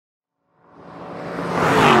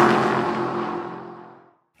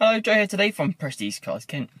Hello, Joe here today from Prestige Cars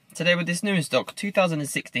Kent. Today with this new in stock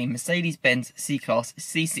 2016 Mercedes-Benz C-Class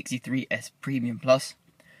C63S Premium Plus.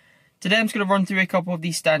 Today I'm just going to run through a couple of the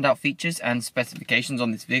standout features and specifications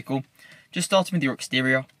on this vehicle, just starting with your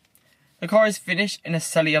exterior. The car is finished in a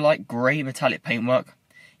cellular-like grey metallic paintwork.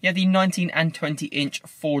 You have the 19 and 20 inch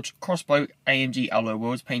forged crossbow AMG alloy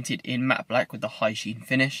wheels painted in matte black with the high sheen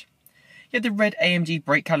finish. You have the red AMG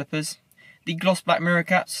brake calipers, the gloss black mirror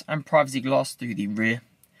caps and privacy glass through the rear.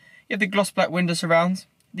 You have the gloss black window surrounds,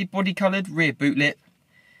 the body coloured rear boot lip,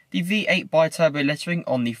 the V8 bi-turbo lettering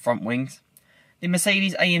on the front wings, the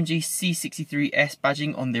Mercedes AMG C63S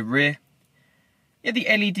badging on the rear. You have the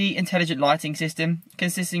LED intelligent lighting system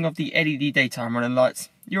consisting of the LED daytime running lights,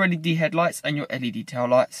 your LED headlights and your LED tail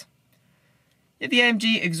lights. You have the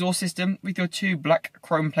AMG exhaust system with your two black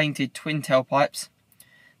chrome painted twin tailpipes.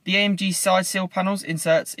 The AMG side sill panels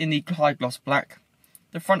inserts in the high gloss black.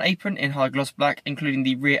 The front apron in high gloss black, including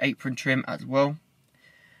the rear apron trim as well.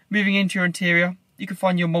 Moving into your interior, you can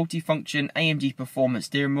find your multi-function AMG Performance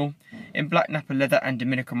steering wheel in black Nappa leather and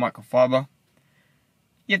Dominican microfiber.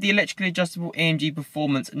 You have the electrically adjustable AMG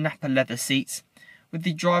Performance Nappa leather seats with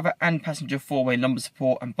the driver and passenger four-way lumbar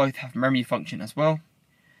support, and both have memory function as well.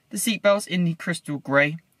 The seat belts in the crystal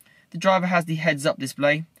grey. The driver has the heads-up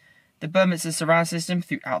display. The Benz surround system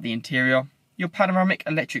throughout the interior. Your panoramic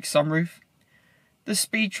electric sunroof. The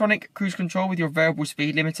Speedtronic cruise control with your variable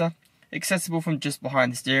speed limiter, accessible from just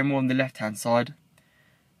behind the steering wheel on the left hand side.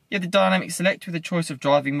 You have the dynamic select with a choice of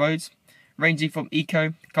driving modes, ranging from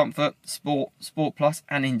Eco, Comfort, Sport, Sport Plus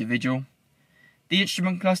and Individual. The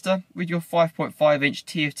instrument cluster with your 5.5 inch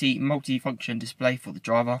TFT multi-function display for the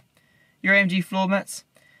driver. Your AMG floor mats.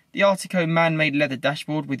 The Artico man-made leather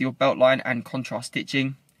dashboard with your beltline and contrast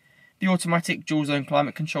stitching. The automatic dual zone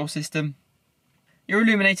climate control system. Your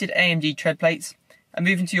illuminated AMG tread plates. And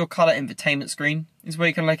moving to your colour infotainment screen is where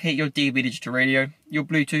you can locate your DB digital radio, your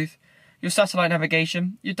Bluetooth, your satellite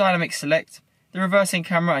navigation, your dynamic select, the reversing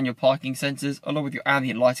camera and your parking sensors, along with your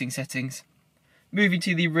ambient lighting settings. Moving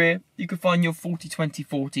to the rear, you can find your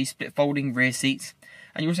 40-20-40 split folding rear seats,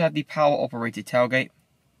 and you also have the power operated tailgate.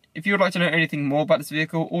 If you would like to know anything more about this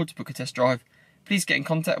vehicle or to book a test drive, please get in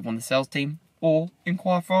contact with one of the sales team or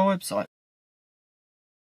inquire for our website.